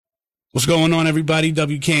What's going on, everybody?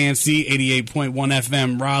 WKNC 88.1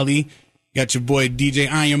 FM Raleigh. Got your boy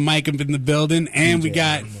DJ Iron Mike up in the building. And DJ we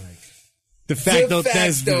got De Facto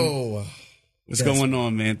Desmond. What's going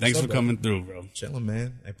on, man? Thanks for coming through, bro. Chilling,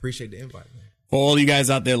 man. I appreciate the invite, man. For all you guys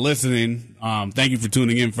out there listening, thank you for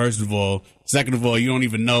tuning in, first of all. Second of all, you don't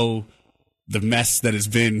even know the mess that it's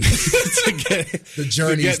been to get the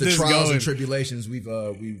journeys, the trials going. And tribulations we've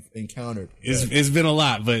encountered. It's been a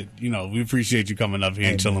lot, but we appreciate you coming up here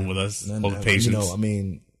and chilling with us. Hold the patience.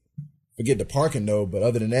 Forget the parking though, but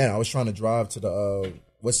other than that, I was trying to drive to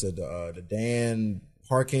the Dan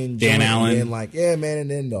parking. Dan Allen. And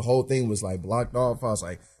and then the whole thing was like blocked off. I was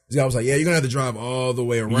like, this guy was like, yeah, you're gonna have to drive all the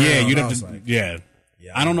way around. Yeah, you'd have to. Yeah.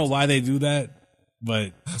 I don't know why they do that,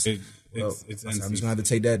 but it's I'm just gonna have to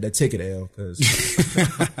take that ticket, L, because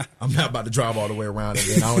I'm not about to drive all the way around and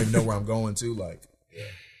then I don't even know where I'm going to.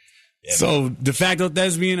 So De Facto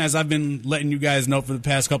Thespian, as I've been letting you guys know for the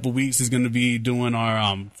past couple of weeks, is going to be doing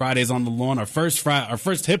our Fridays on the Lawn, our first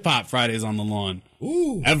hip hop Fridays on the Lawn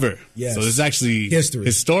ever. Yes. So it's actually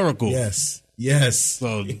historical. Yes.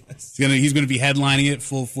 So he's gonna be headlining it,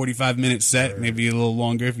 full 45-minute set, maybe a little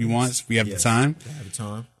longer if he wants. If we have the time.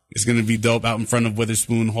 It's going to be dope out in front of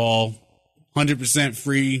Witherspoon Hall. 100%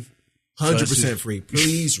 free. 100% free.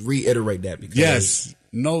 Please reiterate that because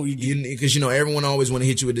because everyone always want to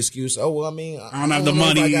hit you with the excuse. Oh well, I don't have the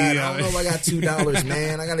money. I don't know if I got $2,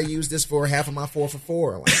 man. I got to use this for half of my 4 for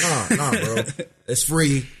 $4. I'm like, nah, bro. It's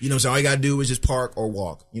free. So all you got to do is just park or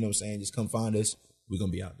walk. You know what I'm saying? Just come find us. We're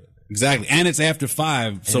gonna be out there. Exactly, and it's after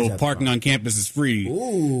 5, so parking on campus is free.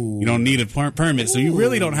 You don't need a permit, so you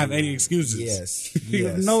really don't have any excuses. Yes, you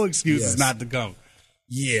have no excuses not to come.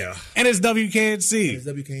 Yeah, and it's WKNC. It's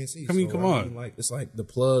WKNC. Come on. It's like the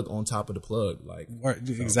plug on top of the plug.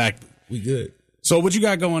 Exactly. We good. So what you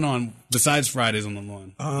got going on besides Fridays on the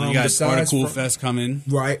Lawn? You got Articool Fest coming.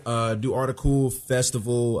 Right. Do Articool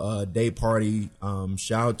Festival day party.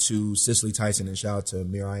 Shout out to Cicely Tyson and shout out to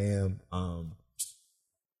Mir I Am.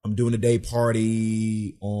 I'm doing a day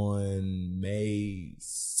party on May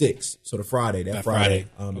 6th, so the Friday, that Friday.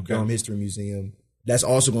 The Durham History Museum. That's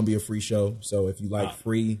also going to be a free show. So if you like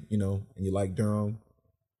free, and you like Durham,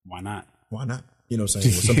 why not? You know what I'm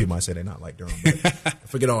saying? Well, some people might say they not like Durham, but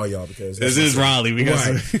forget all y'all because this is Raleigh. We got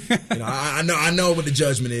I know what the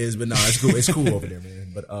judgment is, but no, it's cool. It's cool over there,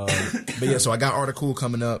 man. But yeah. So I got Articool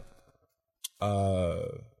coming up.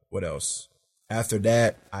 What else? After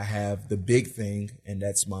that, I have the big thing, and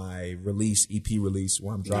that's my EP release,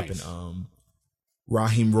 where I'm dropping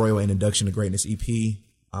Raheem Royal Introduction to Greatness EP.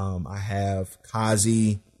 I have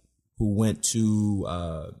Kazi, who went to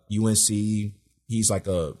UNC. He's like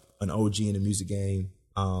an OG in the music game.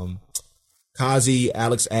 Kazi,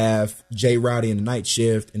 Alex Ave, Jay Rowdy in the Night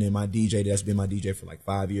Shift, and then my DJ that's been my DJ for like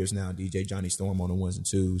 5 years now, DJ Johnny Storm on the 1s and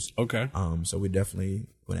 2s. Okay. So we're definitely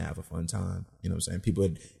gonna have a fun time. You know what I'm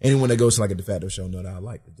saying? Anyone that goes to like a De Facto show know that I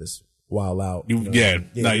like to just wild out.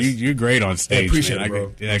 You're great on stage. I appreciate man. it,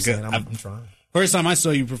 bro. I'm trying. First time I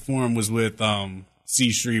saw you perform was with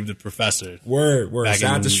C. Shreve, the Professor. Word.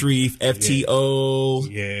 Shout out to Shreve, FTO.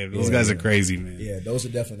 Yeah, those guys are crazy, man. Yeah, those are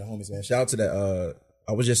definitely the homies, man. Shout out to that.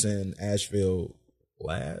 I was just in Asheville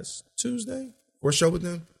last Tuesday for a show with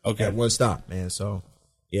them. Okay. At One Stop, man. So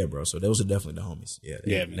yeah, bro. So those are definitely the homies.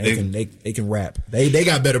 Yeah. Man. They can rap. They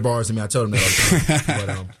got better bars than me. I told them that all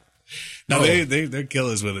the time. But, they're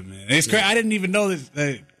killers with it, man. It's crazy. I didn't even know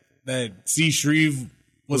that C. Shreve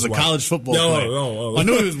was a college football player. No. I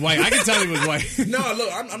knew he was white. I can tell he was white. No, look,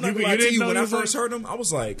 I'm not gonna lie to you. When I first heard him, I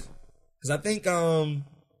was like, because I think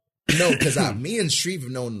me and Shreve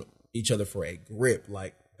have known each other for a grip,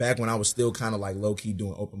 like back when I was still kind of like low key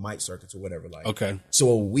doing open mic circuits or whatever. Like, okay.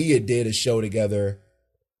 So we did a show together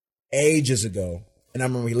ages ago, and I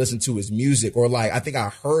remember he listened to his music, or like I think I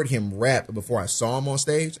heard him rap before I saw him on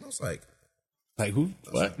stage, and I was like who?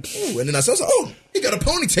 What? Like, and then I saw, he got a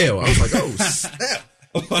ponytail. I was like, oh snap.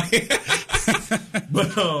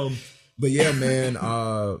 But yeah, man.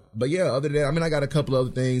 But yeah, other than that, I got a couple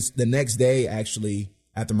other things. The next day, actually.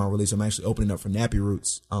 After my release, I'm actually opening up for Nappy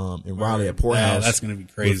Roots in Raleigh at Poorhouse. Yeah, that's gonna be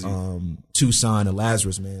crazy. With, Tucson and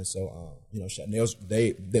Lazarus, man. So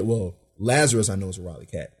Lazarus I know is a Raleigh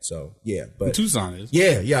cat. So yeah, but Tucson is.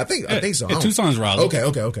 Yeah, I think so. Yeah, Tucson's Raleigh.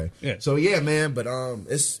 Okay. Yeah. So yeah, man. But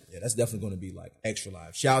that's definitely going to be like extra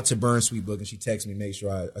live. Shout out to Burn Sweetbook, and she texted me, make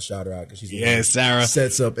sure I shout her out because she's Sarah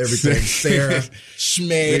sets up everything. Sarah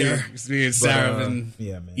Schmader. Me and Sarah been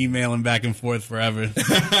emailing back and forth forever.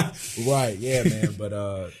 Right, yeah, man.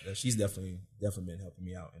 But she's definitely been helping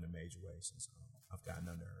me out in a major way since I've gotten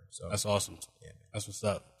under her. So that's awesome. Yeah, man. That's what's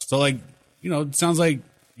up. So it sounds like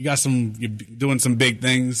you're doing some big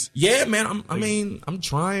things. Yeah, man. I'm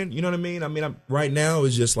trying. You know what I mean? I'm right now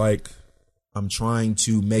is just like I'm trying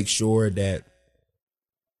to make sure that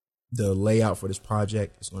the layout for this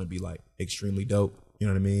project is going to be like extremely dope. You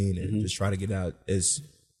know what I mean? And just try to get out as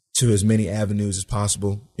many avenues as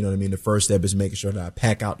possible. You know what I mean? The first step is making sure that I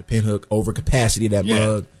pack out the pinhook over capacity of that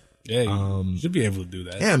mug. Yeah, you should be able to do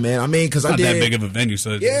that. Yeah, man. I mean, because I did not that big of a venue,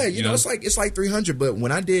 so yeah, you know, it's like 300. But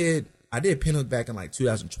when I did pinhook back in like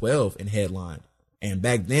 2012 in headline, and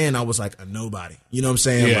back then I was like a nobody. You know what I'm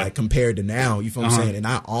saying? Yeah. Like compared to now, you feel what I'm saying? And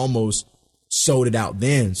I almost sold it out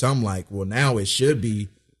then. So I'm like, well, now it should be.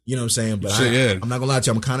 You know what I'm saying? But I'm not gonna lie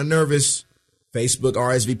to you, I'm kind of nervous. Facebook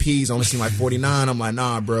RSVPs only seem like 49. I'm like,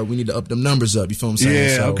 nah, bro, we need to up them numbers up. You feel what I'm saying?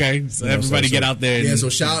 Yeah, so, okay. So everybody get out there. Yeah, so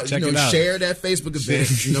share that Facebook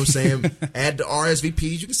event. You know what I'm saying? Add the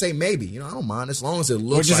RSVPs. You can say maybe. You know, I don't mind as long as it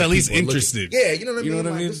looks. Or just like at least interested. Yeah, you know what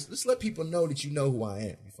I mean? Let's let people know that you know who I am.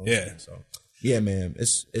 You feel what I'm saying? So yeah, man.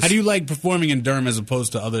 It's How do you like performing in Durham as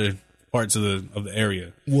opposed to other parts of the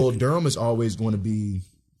area? Well, Durham is always going to be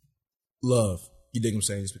love. You dig what I'm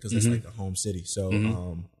saying? It's because it's like the home city.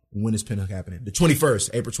 So when is Pinhook happening? The 21st,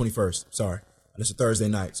 April 21st. Sorry. It's a Thursday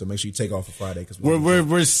night, so make sure you take off for Friday. Cause we're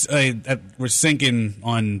syncing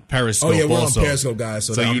on Periscope. Oh yeah, we're also. on Periscope, guys.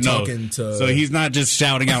 So I'm talking to. So he's not just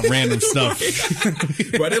shouting out random stuff.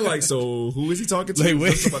 But they're like, so who is he talking to?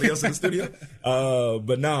 Like, somebody else in the studio?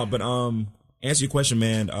 Answer your question,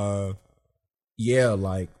 man. Yeah,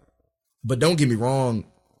 like, but don't get me wrong.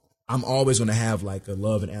 I'm always going to have like a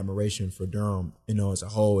love and admiration for Durham, you know, as a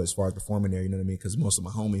whole, as far as performing there, you know what I mean? Because most of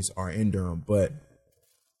my homies are in Durham, but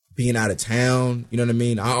being out of town, you know what I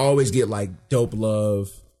mean? I always get like dope love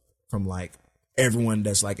from like everyone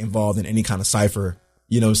that's like involved in any kind of cypher,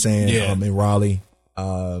 you know what I'm saying? Yeah. In Raleigh,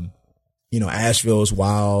 you know, Asheville is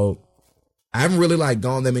wild. I haven't really like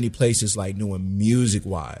gone that many places like doing music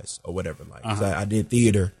wise or whatever. Like 'cause I did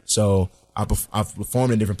theater, so I've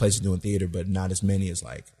performed in different places doing theater, but not as many as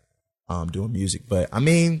like doing music. But I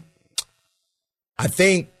mean, I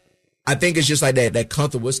think it's just like that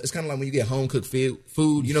comfortable. It's kind of like when you get home cooked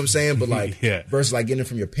food, you know what I'm saying? But like versus like getting it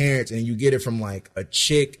from your parents, and you get it from like a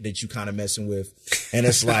chick that you kind of messing with, and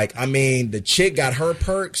it's like, I mean, the chick got her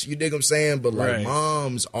perks, you dig what I'm saying? But like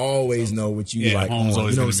moms always know what you like. Mom's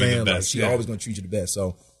always, you know what I'm saying? Best, like she always gonna treat you the best.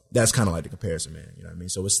 So that's kind of like the comparison, man. You know what I mean?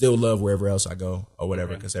 So it's still love wherever else I go or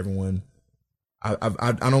whatever, because everyone.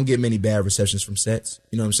 I don't get many bad receptions from sets.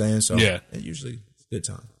 You know what I'm saying? So it usually it's a good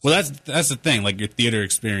time. Well, that's the thing. Like your theater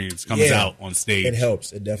experience comes out on stage. It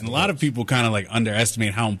helps. It definitely. And a lot of people kind of like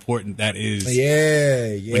underestimate how important that is.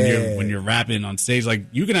 Yeah. When you're rapping on stage, like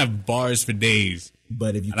you can have bars for days.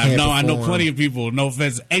 But if you can't I know plenty of people. No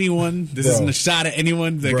offense to anyone. This isn't a shot at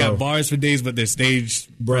anyone. They got bars for days, but their stage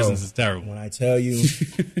presence is terrible. When I tell you,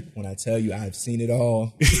 I've seen it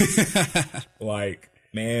all. Like,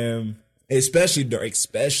 man. Especially during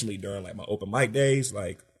like my open mic days,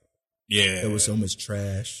 like there was so much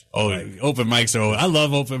trash. Oh, like, open mics are. I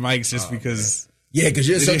love open mics just because. Man. Yeah, because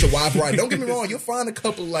you're such a wide variety. Don't get me wrong, you'll find a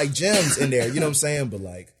couple like gems in there. You know what I'm saying? But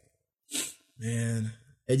like, man,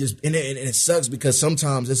 it just and it sucks because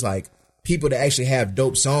sometimes it's like people that actually have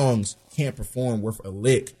dope songs can't perform worth a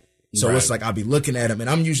lick. So it's like I'll be looking at them, and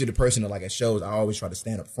I'm usually the person that like at shows I always try to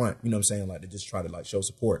stand up front. You know what I'm saying? Like to just try to like show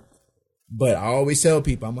support. But I always tell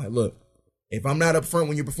people, I'm like, look. If I'm not up front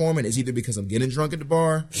when you're performing, it's either because I'm getting drunk at the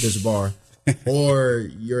bar, there's a bar, or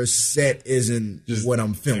your set isn't just what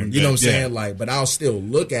I'm feeling. You know what I'm saying? Like, but I'll still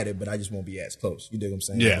look at it, but I just won't be as close. You dig what I'm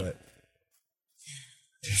saying? Yeah. But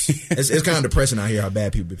it's kind of depressing out here how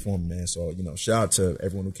bad people perform, man. So, you know, shout out to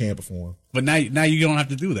everyone who can perform. But now you don't have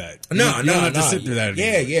to do that. You don't have to sit through that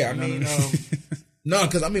anymore. Yeah. I mean, no,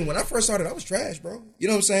 because I mean, when I first started, I was trash, bro. You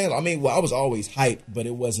know what I'm saying? I mean, well, I was always hyped, but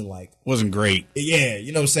it wasn't like wasn't great. Yeah,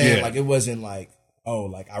 you know what I'm saying? Yeah. Like it wasn't like, oh,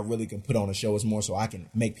 like I really can put on a show. It's more so I can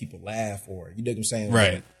make people laugh, or you dig what I'm saying?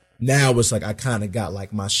 Right. Like, now it's like I kind of got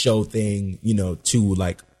like my show thing, you know, to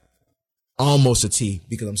like almost a T,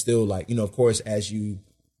 because I'm still like, you know, of course, as you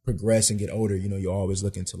progress and get older, you know, you're always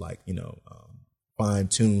looking to like, you know, fine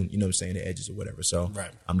tune, you know what I'm saying, the edges or whatever. So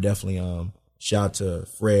I'm definitely shout out to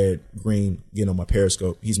Fred Green getting on my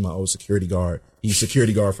Periscope. He's my old security guard. He's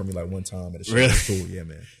security guard for me like one time at a show. Really? Cool, yeah,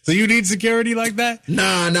 man. So you need security like that?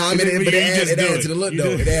 Nah. I mean, it adds to the look,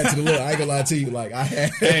 though. It adds to the look. I ain't gonna lie to you. Like I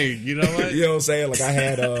had, hey, you know what? You know what I'm saying? Like I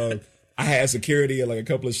I had security at like a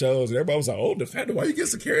couple of shows, and everybody was like, "Oh, Defender, why you get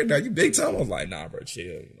security now? You big time." I was like, "Nah, bro, chill.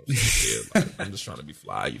 You know, chill. Like, I'm just trying to be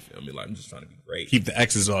fly. You feel me? Like, I'm just trying to be great. Keep the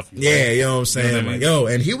X's off you. Yeah, you know what I'm saying? Like, yo,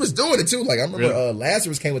 and he was doing it too. Like, I remember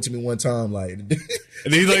Lazarus came up to me one time, like, and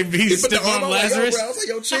he stiff on Lazarus. Like, I was like,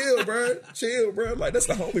 "Yo, chill, bro. Like, that's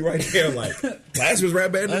the homie right there. Like, Lazarus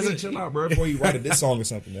rap better than me. Chill out, bro. Before you write a diss song or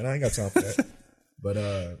something, man. I ain't got time for that."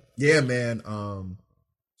 But yeah, man.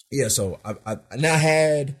 Yeah. So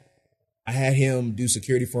I had him do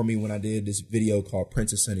security for me when I did this video called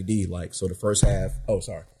Prince of Sunny D. Like, so the first half. Oh,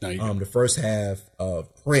 sorry. The first half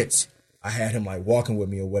of Prince, I had him like walking with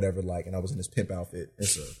me or whatever. Like, and I was in this pimp outfit.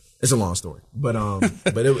 It's a long story, but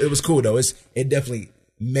it was cool though. It definitely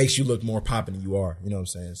makes you look more popping than you are. You know what I'm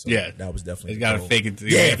saying? So yeah, that was definitely. You gotta fake it.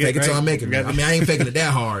 Fake it till I make it. I mean, I ain't faking it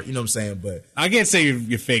that hard. You know what I'm saying? But I can't say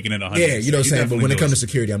you're faking it 100%. Yeah, you know what I'm saying. But when it comes to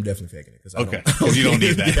security, I'm definitely faking it. Because you don't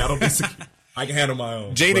need that. Yeah, I don't need security. I can handle my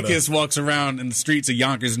own. Jadakiss walks around in the streets of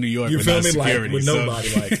Yonkers, New York. You feel me? Security, like with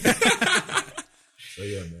nobody. Like. So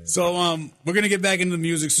yeah, man. So we're gonna get back into the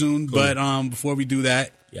music soon, cool. But before we do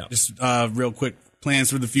that, just real quick,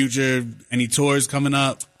 plans for the future. Any tours coming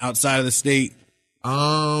up outside of the state?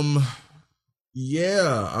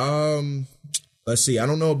 Yeah. Let's see. I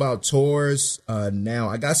don't know about tours now.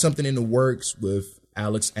 I got something in the works with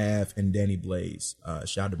Alex Ave and Danny Blaze.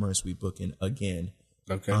 Shout out to Burn Sweet Booking again.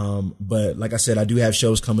 Okay. But like I said, I do have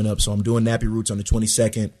shows coming up. So I'm doing Nappy Roots on the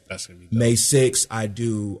 22nd. That's gonna be dope. May 6th, I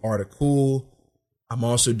do Art of Cool. I'm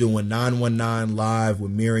also doing 919 Live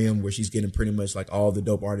with Miriam, where she's getting pretty much like all the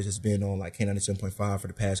dope artists that's been on like K97.5 for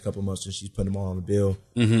the past couple of months, and she's putting them all on the bill.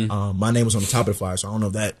 Mm-hmm. My name was on the top of the flyer, so I don't know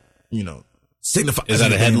if that, signifies. Is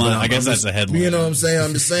that a headline? I guess that's a headline. You know what I'm saying?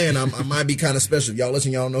 I'm just saying I might be kind of special. Y'all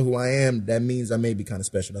listen, y'all know who I am. That means I may be kind of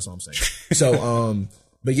special. That's all I'm saying. So,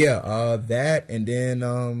 but yeah, that, and then,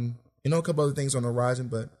 a couple other things on the horizon,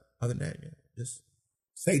 but other than that, yeah, just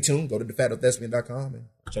stay tuned. Go to defatothespian.com and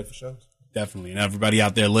check for shows. Definitely. And everybody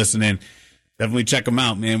out there listening, definitely check them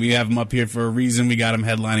out, man. We have them up here for a reason. We got them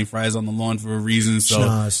headlining Fries on the Lawn for a reason.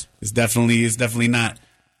 So it's definitely not,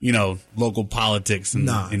 local politics and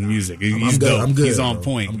in music. He's dope. I'm good. He's on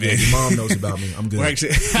point, man. Your mom knows about me. I'm good.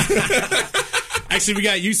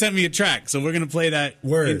 Actually, you sent me a track, so we're gonna play that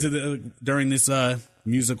during this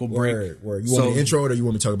musical break. Word. You want me to intro it, or you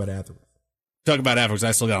want me to talk about it afterwards? Talk about it afterwards.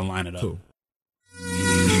 I still gotta line it up. Cool.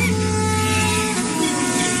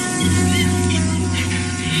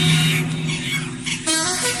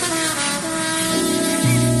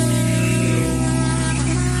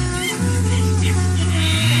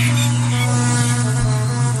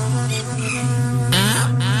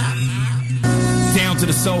 To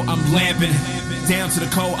the soul, I'm lamping. Down to the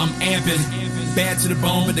cold, I'm amping. Bad to the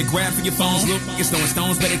bone, but the grab for your phones. Look, it's throwing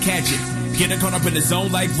stones, better catch it. Getting caught up in the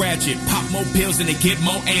zone like Ratchet. Pop more pills and they get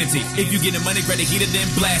more antsy. If you get the money, grab the heater, then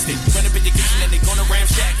blast it. Run up in your kitchen and they gonna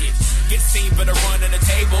ramshack it. Get seen, better run on the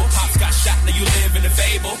table. Pops got shot, now you live in the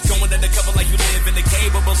fable. Going undercover like you live in the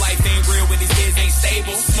cable. But life ain't real when these kids ain't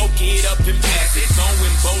stable. Smoke it up and pass it.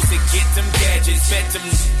 Throwing bows to get them gadgets. Bet them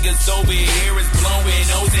niggas over here is blowing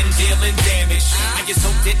O's and dealing damage. I just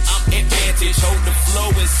hope that I'm advantage. Hold the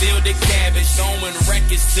flow and seal the cabbage. Throwing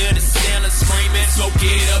records to the ceiling, screaming. Smoke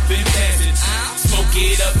it up and pass it. Smoke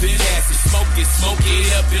it up and pass it. Smoke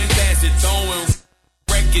it up and pass it. Throwing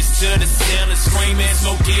records to the ceiling, screaming.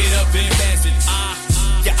 Smoke it up and pass it.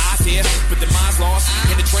 Your eyes here, but the mind's lost.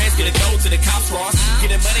 In the trance, get a go to the cops cross.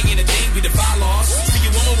 Getting money in the thing, we defy laws. See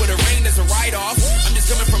a woman with a ring, that's a write-off. I'm just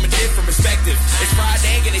coming from a different perspective. It's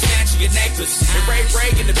Friday and they snatching your necklace. And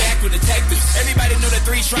Ray in the back with detectives. Everybody know that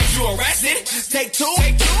 3 strikes, you arrested. Take two,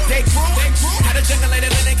 take crew. Had a jungle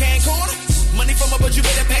later than in Cancun. Money from her, but you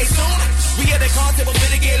better pay soon. We at the car table,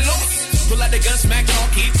 better get loose. Pull out the gun, smack,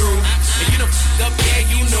 talk, keep through. And you done f***ed up,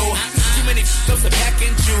 yeah, you know. Too many f***ups to pack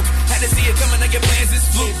and juke. Had to see it coming, now your plans is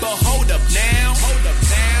fluke. But hold up now.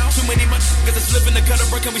 Too many motherfuckers are slipping the cutter,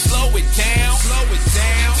 bro, can we slow it down?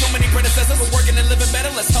 Too many predecessors are working and living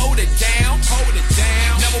better, let's hold it down.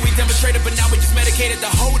 Never we demonstrated, but now we just medicated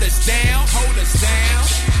to hold us down.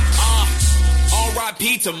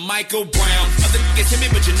 R.I.P. to Michael Brown. Other niggas hit me,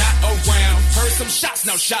 but you're not around. Heard some shots,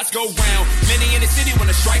 now shots go round. Many in the city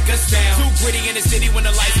wanna strike us down. Too gritty in the city when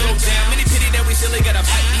the lights go down. Many pity that we silly gotta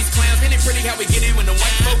fight these clowns. Ain't it pretty how we get it when the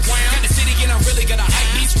white folk round? In the city, and I really gotta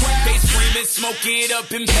hype these crowds. They screaming, smoke it up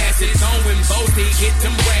and pass it. Throwing bows, they hit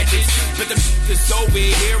them ratchets. But the f***ers over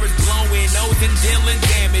here is blowing O's and dealing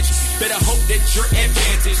damage. Better hope that you're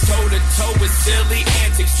advantage. Toe to toe with silly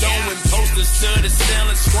antics. Throwing posters to the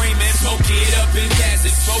ceiling, screaming, smoke it up and pass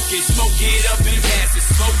it. Smoke it up and pass it.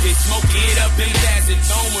 Smoke it up and pass it.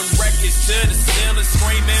 Throwing records to the ceiling,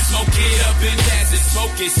 screaming, smoke it up and pass it.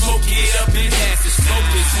 smoke it up and pass it. Smoke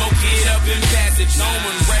it up and pass it. No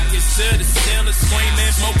one records to the ceiling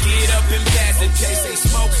screaming, smoke it up and pass it. Okay, say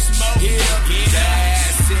smoke it up and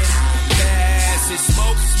pass it.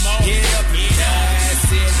 Smoke it up and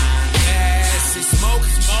pass it. Smoke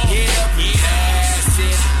it up and pass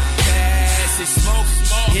it. Smoke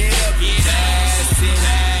it up and pass it.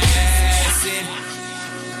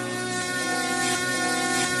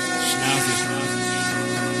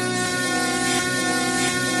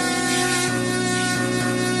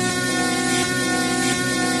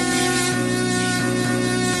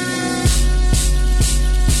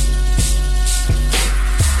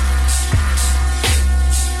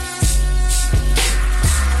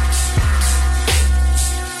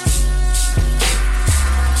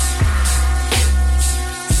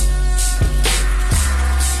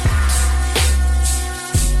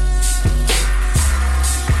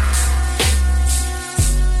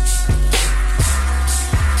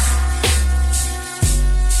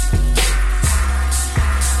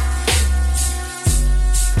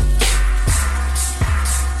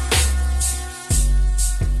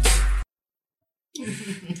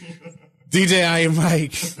 DJ Iron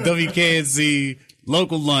Mike, WKNC,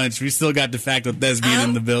 local lunch. We still got De Facto Thespian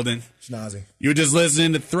in the building. Schnozzy. You were just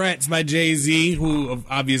listening to Threats by Jay-Z, who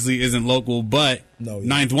obviously isn't local, but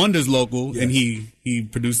Ninth Wonder's local, and he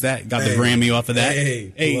produced that, got the Grammy off of that.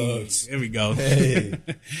 Hey, here we go. Hey.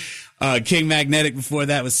 King Magnetic before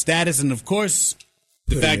that was Status, and of course,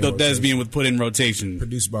 De Facto Thespian with Put in Rotation.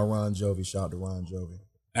 Produced by Ron Jovi. Shout out to Ron Jovi.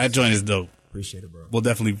 That joint is dope. Appreciate it, bro. We'll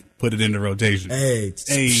definitely put it into rotation. Hey,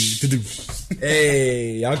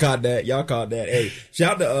 y'all caught that. Hey,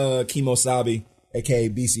 shout out to Kimo Sabi, aka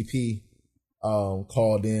BCP,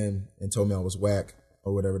 called in and told me I was whack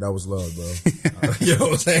or whatever. That was love, bro. You know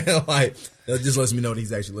what I'm saying? Like, that just lets me know that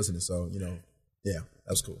he's actually listening. So, yeah,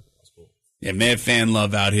 that's cool. Yeah, mad fan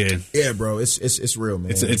love out here. Yeah, bro, it's real,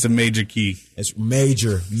 man. It's a major key. It's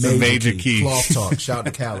major key. Cloth talk. Shout out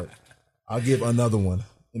to Khaled. I'll give another one.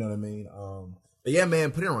 You know what I mean? But yeah,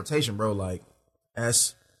 man, put it in rotation, bro. Like,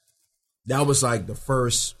 that was like the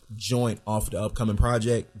first joint off the upcoming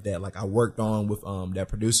project that like I worked on with that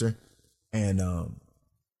producer, and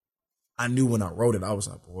I knew when I wrote it, I was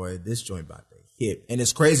like, boy, this joint about to hit. And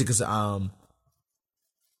it's crazy because I've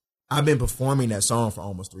been performing that song for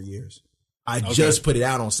almost 3 years. I just put it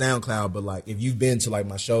out on SoundCloud, but like if you've been to like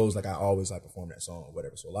my shows, like I always like perform that song or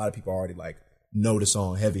whatever. So a lot of people already like know the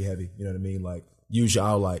song heavy. You know what I mean? Like. Usually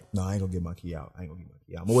I'll like, no, I ain't gonna get my key out. I'm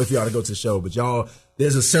gonna wait for y'all to go to the show. But y'all,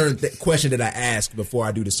 there's a certain question that I ask before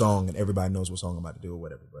I do the song, and everybody knows what song I'm about to do or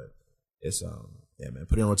whatever. But it's yeah, man,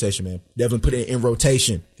 put it in rotation, man. Definitely put it in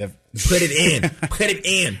rotation. Put it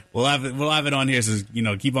in. We'll have it on here. So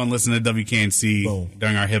keep on listening to WKNC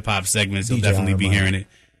during our hip hop segments. You'll definitely be hearing it.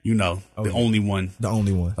 The only one, the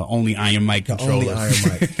only Iron Mike controller. Only Iron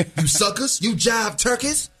Mike. You suckers, you jive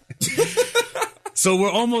turkeys. So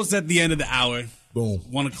we're almost at the end of the hour. Boom.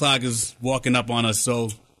 1 o'clock is walking up on us, so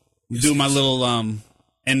we do my little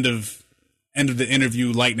end of the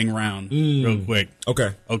interview lightning round real quick.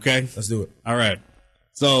 Okay. Let's do it. All right.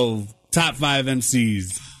 So top 5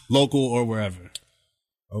 MCs, local or wherever.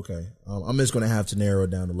 Okay. I'm just gonna have to narrow it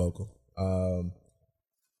down to local.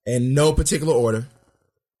 In no particular order.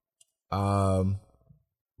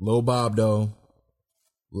 Lil Bob Doe,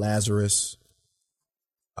 Lazarus,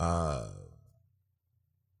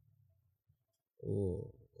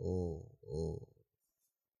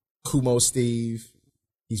 Kumo Steve.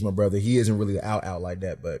 He's my brother. He isn't really out like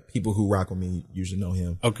that, but people who rock with me usually know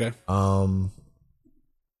him. Okay.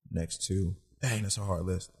 Next two. Dang, that's a hard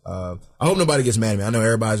list. I hope nobody gets mad at me. I know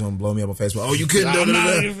everybody's gonna blow me up on Facebook. Oh, you couldn't do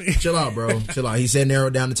it. Chill out, bro. Chill out. He said narrow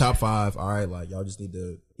it down to top 5. All right, like y'all just need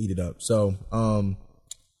to eat it up. So,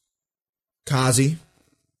 Kazi.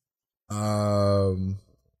 I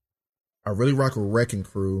really rock with Wrecking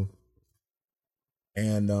Crew.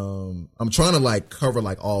 And I'm trying to like cover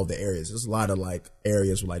like all the areas. There's a lot of like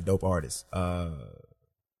areas with like dope artists.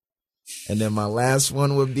 And then my last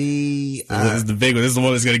one would be this is the big one. This is the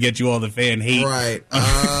one that's gonna get you all the fan hate, right?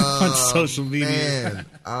 On social media. Man.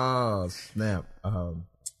 Oh snap! I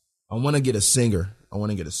want to get a singer.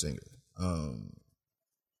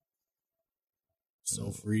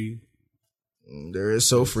 So Free. There is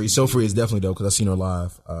So Free. So Free is definitely dope because I've seen her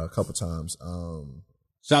live a couple times.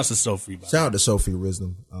 Shout out to Sophie. Shout out to Sophie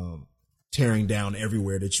Wisdom, tearing down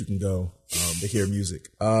everywhere that you can go to hear music.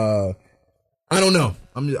 I don't know.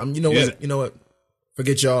 You know what?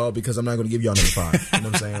 Forget y'all because I'm not going to give y'all number 5. You know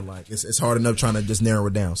what I'm saying? Like it's hard enough trying to just narrow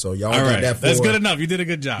it down. So y'all got right. that. That's good enough. You did a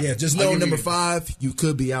good job. Yeah, just know number 5. You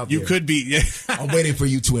could be out there. You could be. Yeah. I'm waiting for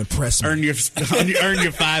you to impress me. Earn your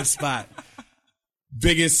 5 spot.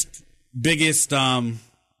 biggest influence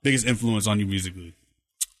on you musically?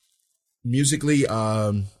 Musically,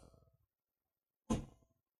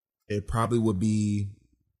 it probably would be.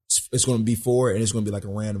 It's going to be 4, and it's going to be like a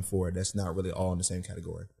random 4. That's not really all in the same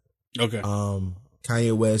category. Okay.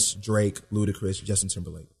 Kanye West, Drake, Ludacris, Justin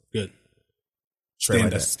Timberlake. Good.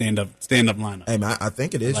 Straight Stand up lineup. Hey man, I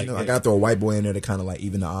think it is. Like, I gotta throw a white boy in there to kind of like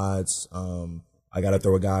even the odds. I gotta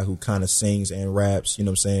throw a guy who kind of sings and raps. You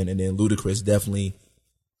know what I'm saying? And then Ludacris definitely.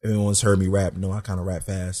 If anyone's heard me rap, I kind of rap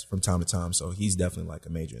fast from time to time. So he's definitely like a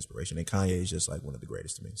major inspiration. And Kanye is just like one of the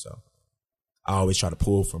greatest to me. So I always try to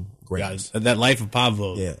pull from greatness. Guys, that Life of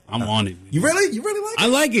Pablo. Yeah, I'm on it. You really like it? I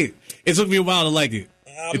like it. It took me a while to like it.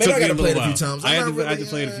 It took I gotta me play it while. a few times. I had to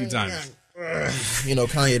play it a few times.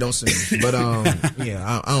 Kanye don't sing, but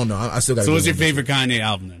yeah, I don't know. I still got. So, what's your favorite Kanye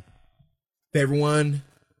album then? Favorite one,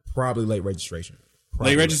 probably Late Registration.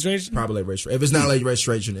 Late Registration? Probably Late Registration. If it's not Late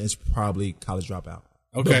Registration, it's probably College Dropout.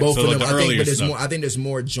 Okay, but both so of like them, the earlier stuff. I think there's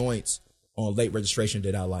more joints on Late Registration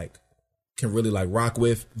that I like, can really like rock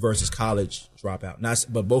with versus College Dropout.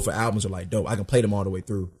 But both of albums are like dope. I can play them all the way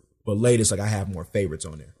through. But latest, like I have more favorites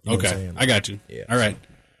on there. You know what I'm saying? I got you. Yeah. All right.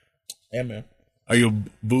 Yeah, man. Are you a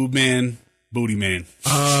boob man, booty man?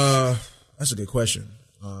 That's a good question.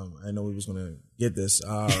 I know we was gonna get this.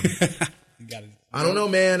 You got it. I don't know,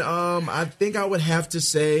 man. I think I would have to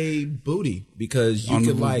say booty because you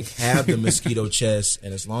could like have the mosquito chest,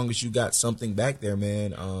 and as long as you got something back there,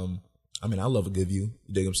 man. I mean, I love a good view.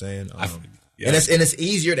 You dig what I'm saying? And it's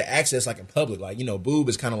easier to access like in public. Like boob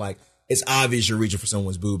is kind of like it's obvious you're reaching for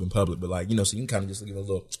someone's boob in public, but like so you can kind of just give it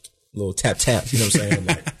a little tap. You know what I'm saying?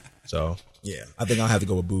 Like, so yeah, I think I'll have to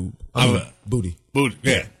go with boob. Booty. Booty.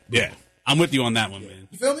 Yeah. I'm with you on that one, man.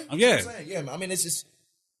 You feel me? Yeah. Yeah. I mean, it's just.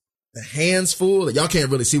 The hands full. Y'all can't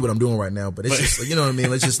really see what I'm doing right now, but it's just, you know what I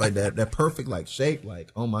mean? It's just like that perfect like shape.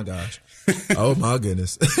 Like, oh my gosh. Oh my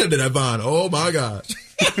goodness. Did I find? Oh my gosh.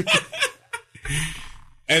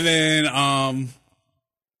 And then,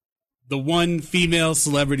 the one female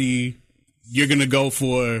celebrity you're going to go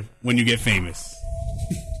for when you get famous.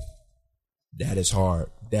 That is hard.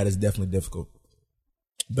 That is definitely difficult.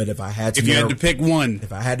 But if I had to, if you had to pick one,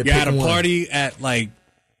 you're at a party at like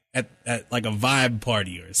a vibe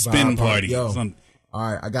party or a spin party. Yo. Or something. All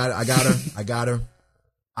right, I got her.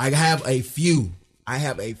 I have a few,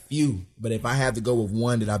 but if I have to go with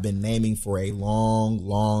one that I've been naming for a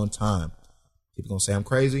long time, people gonna say I'm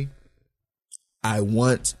crazy. I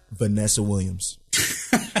want Vanessa Williams.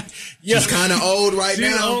 She's kind of old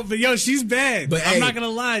now. Old, but she's bad. But I'm not gonna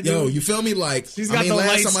lie, dude. Yo, you feel me? Like, she's got the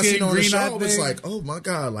last time I seen her on the show, it's like, oh my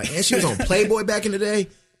god, like, and she was on Playboy back in the day.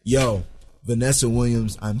 Yo, Vanessa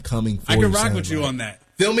Williams, I'm coming for you. I can rock with you on that.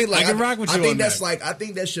 Feel me? Like, I can rock with you on that. I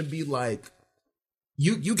think that should be like,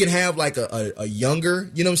 you can have like a younger,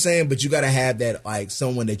 you know what I'm saying? But you got to have that like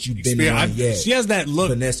someone that you've been on. Yeah, she has that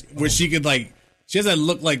look where she could like. She has that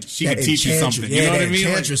look like she could teach you something. You know what I mean?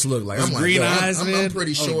 Enchantress look like I'm green eyes. I'm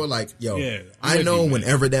pretty sure. Like, I know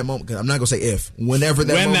whenever that moment. Cause I'm not gonna say if. Whenever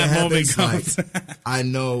that moment happens, comes. like, I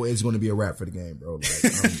know it's gonna be a wrap for the game, bro.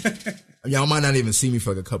 Like, y'all might not even see me for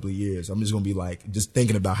like a couple of years. I'm just gonna be like just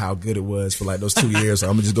thinking about how good it was for like those 2 years. So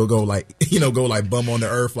I'm gonna just go like go like bum on the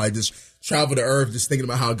earth, like just travel the earth, just thinking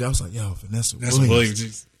about how good. I was like, yo, Vanessa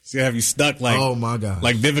Williams. She'll have you stuck like. Oh my god.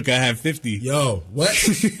 Like Vivica had 50. Yo, what?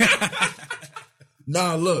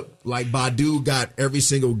 Nah, look, like Badu got every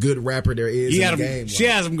single good rapper there is in the game. She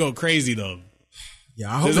has him go crazy though.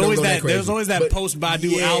 Yeah, I hope there's always that post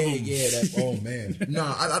Badu album. Yeah, oh man. No,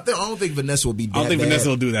 I don't think Vanessa will be that I don't think bad. Vanessa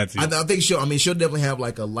will do that to you. I think she'll definitely have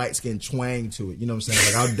like a light skin twang to it. You know what I'm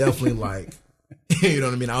saying? Like I'll definitely like, you know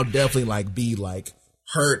what I mean? I'll definitely like be like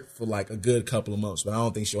hurt for like a good couple of months, but I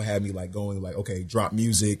don't think she'll have me like going like, okay, drop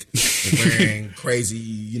music and wearing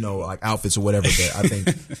crazy, like outfits or whatever. But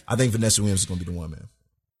I think Vanessa Williams is gonna be the one, man.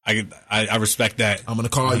 I respect that. I'm gonna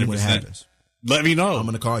call 100%. You when it happens. Let me know. I'm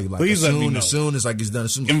gonna call you. Like, please let me know. As soon as like it's done.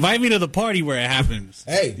 Invite me to the party where it happens.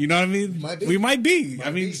 Hey, you know what I mean? We might be.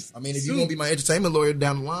 I mean, if you're gonna be my entertainment lawyer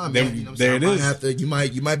down the line, man, you know what I'm saying? It is. You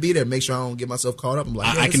might be there. Make sure I don't get myself caught up. I'm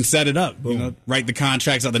like, I can set it up. Boom. Write the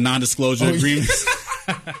contracts of the non-disclosure agreements.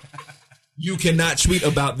 You cannot tweet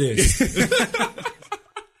about this. Just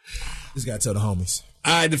gotta tell the homies.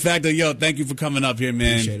 All right, DeFacto, thank you for coming up here,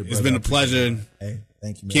 man. It's been a pleasure. Hey,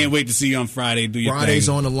 thank you, man. Can't wait to see you on Friday. Do your Friday's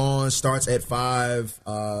thing. on the lawn. Starts at 5.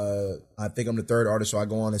 I think I'm the third artist, so I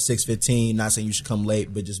go on at 6:15. Not saying you should come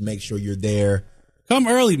late, but just make sure you're there. Come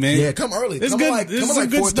early, man. Yeah, come early. There's some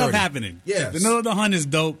good stuff happening. Yeah. The Hunt is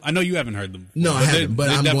dope. I know you haven't heard them. No, I haven't, but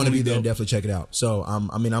I'm going to be there and definitely check it out. So,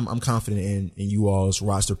 I'm confident in you all's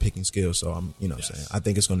roster picking skills. So, I'm saying, I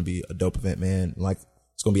think it's going to be a dope event, man. Like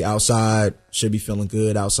It's going to be outside. Should be feeling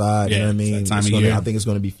good outside. Yeah, you know what I mean? it's that time of year. I think it's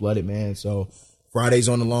going to be flooded, man. So Fridays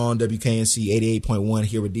on the lawn, WKNC 88.1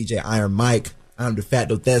 here with DJ Iron Mike. I'm the Fat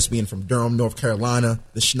Dough Thespian from Durham, North Carolina,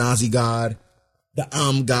 the Schnazi God, the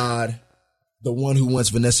God, the one who wants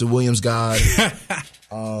Vanessa Williams God.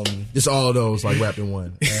 Just all of those like wrapped in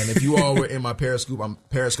one. And if you all were in my Periscope, I'm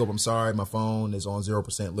sorry. My phone is on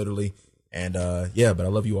 0% literally. And yeah, but I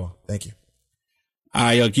love you all. Thank you. All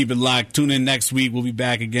right, yo, keep it locked. Tune in next week. We'll be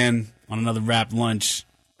back again on another Rap Lunch.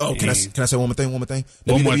 Oh, can I say one more thing?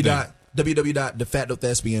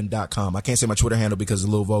 www.thefatdothespian.com. I can't say my Twitter handle because it's a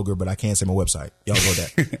little vulgar, but I can say my website. Y'all go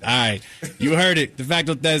that. All right. You heard it. De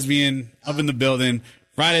Facto Thespian up in the building.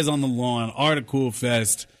 Fridays on the lawn. Article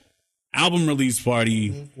Fest. Album release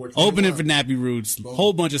party. Opening for Nappy Roots. A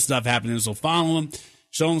whole bunch of stuff happening. So follow them.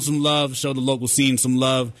 Show them some love. Show the local scene some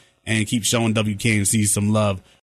love. And keep showing WKNC some love.